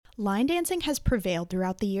Line dancing has prevailed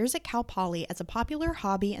throughout the years at Cal Poly as a popular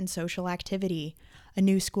hobby and social activity. A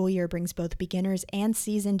new school year brings both beginners and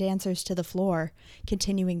seasoned dancers to the floor,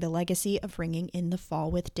 continuing the legacy of ringing in the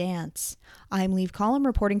fall with dance. I'm Leave Collum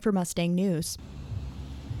reporting for Mustang News.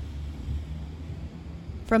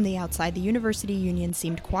 From the outside, the University Union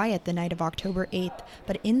seemed quiet the night of October 8th,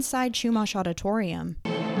 but inside Chumash Auditorium,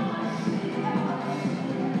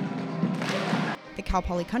 the Cal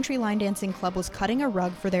Poly Country Line Dancing Club was cutting a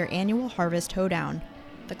rug for their annual Harvest Hoedown.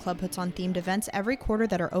 The club puts on themed events every quarter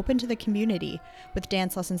that are open to the community, with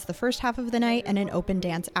dance lessons the first half of the night and an open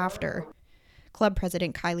dance after. Club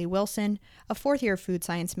President Kylie Wilson, a fourth-year food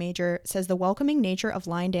science major, says the welcoming nature of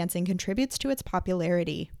line dancing contributes to its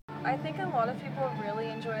popularity. I think a lot of people really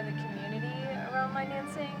enjoy the community around line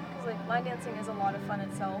dancing, because line dancing is a lot of fun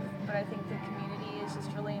itself, but I think the community is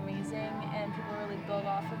just really amazing and people really build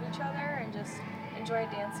off of each other and just enjoy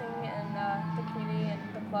dancing in the community and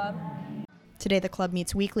the club. Today the club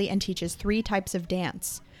meets weekly and teaches 3 types of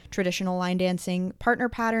dance: traditional line dancing, partner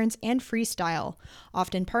patterns, and freestyle,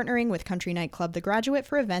 often partnering with country nightclub The Graduate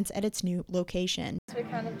for events at its new location. So we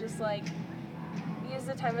kind of just use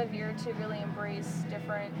the time of year to really embrace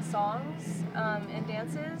different songs and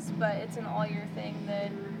dances, but it's an all-year thing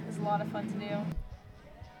that is a lot of fun to do.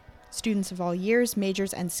 Students of all years,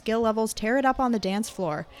 majors, and skill levels tear it up on the dance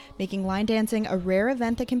floor, making line dancing a rare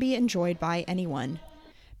event that can be enjoyed by anyone.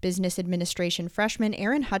 Business administration freshman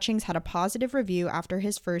Aaron Hutchings had a positive review after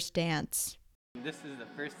his first dance. This is the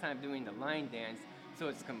first time doing the line dance, so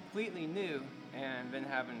it's completely new and been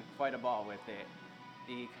having quite a ball with it.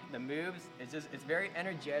 The moves, it's very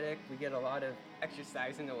energetic. We get a lot of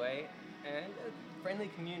exercise in the way and a friendly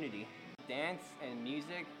community. Dance and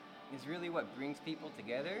music is really what brings people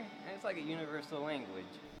together, and it's like a universal language.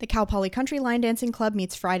 The Cal Poly Country Line Dancing Club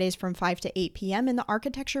meets Fridays from 5 to 8 p.m. in the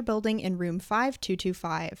Architecture Building in room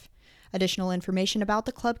 5225. Additional information about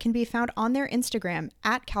the club can be found on their Instagram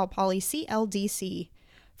 @CalPolyCLDC.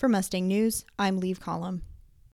 For Mustang News, I'm Leave Collum.